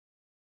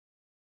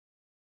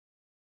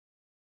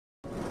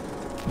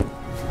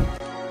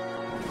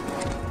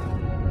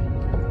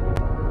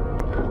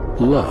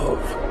Love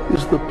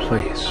is the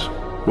place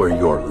where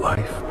your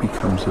life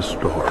becomes a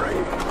story,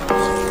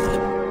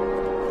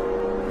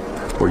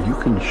 where you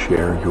can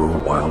share your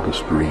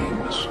wildest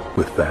dreams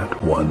with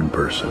that one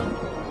person.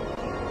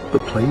 The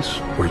place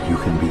where you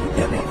can be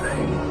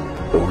anything,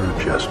 or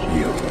just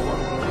you.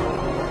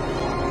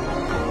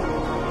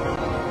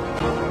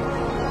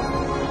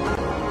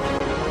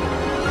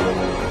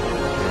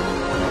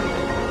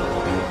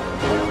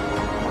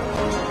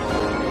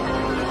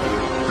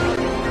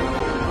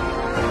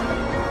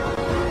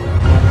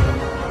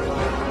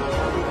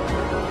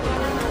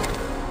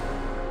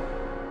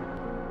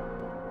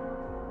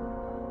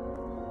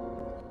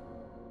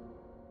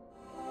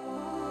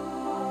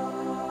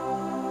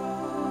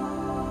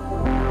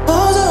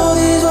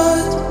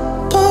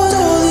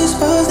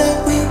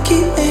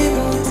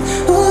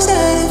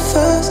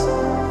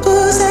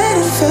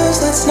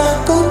 Let's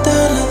not go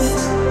down like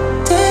this.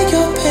 Take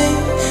your pain,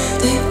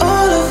 take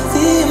all of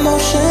the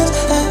emotions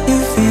that you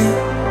feel.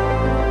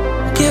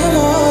 Give them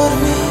all to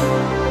me.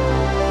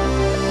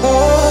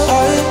 Oh,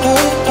 I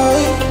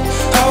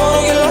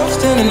wanna get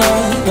lost in the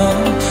night now.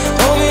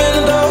 Hold me in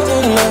the dark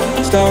till the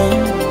lights down,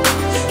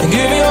 and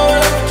give me your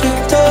electric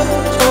touch.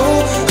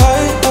 Oh, I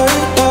don't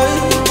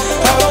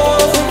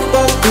wanna think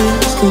about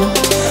this too.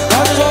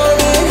 I just wanna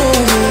be in your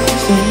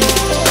existence.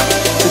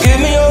 So give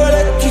me your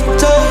electric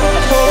touch.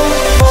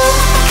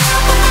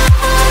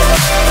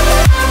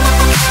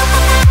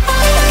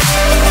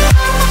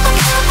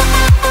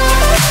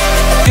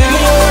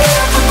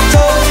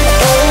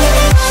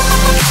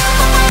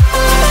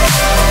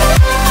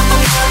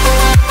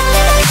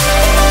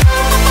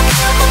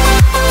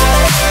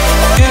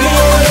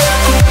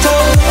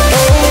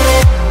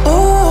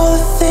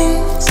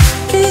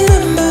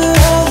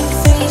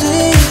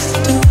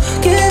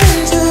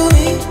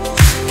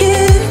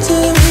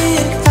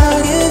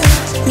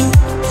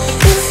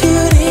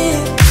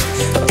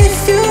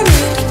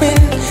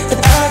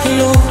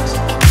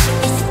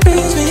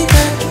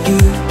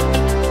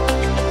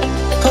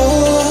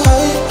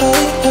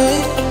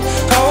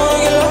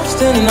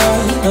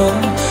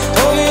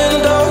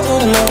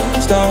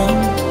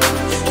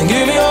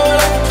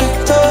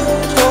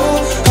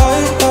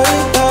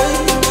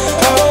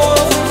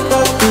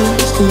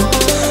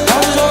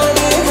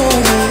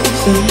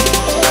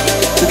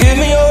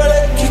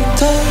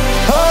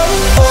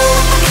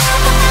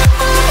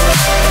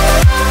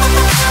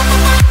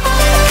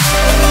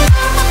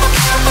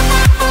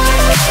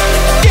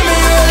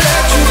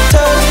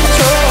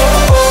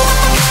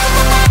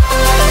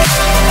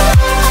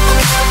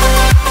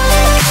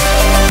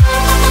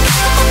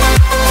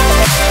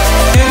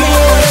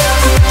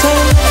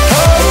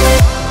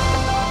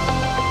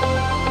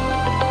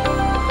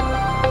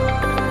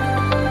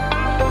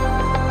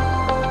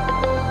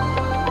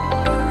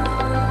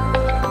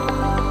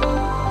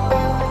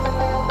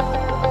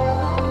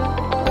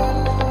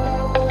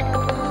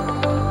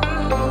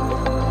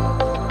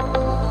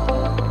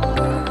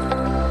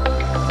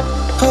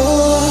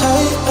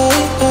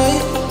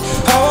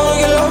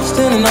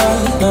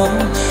 No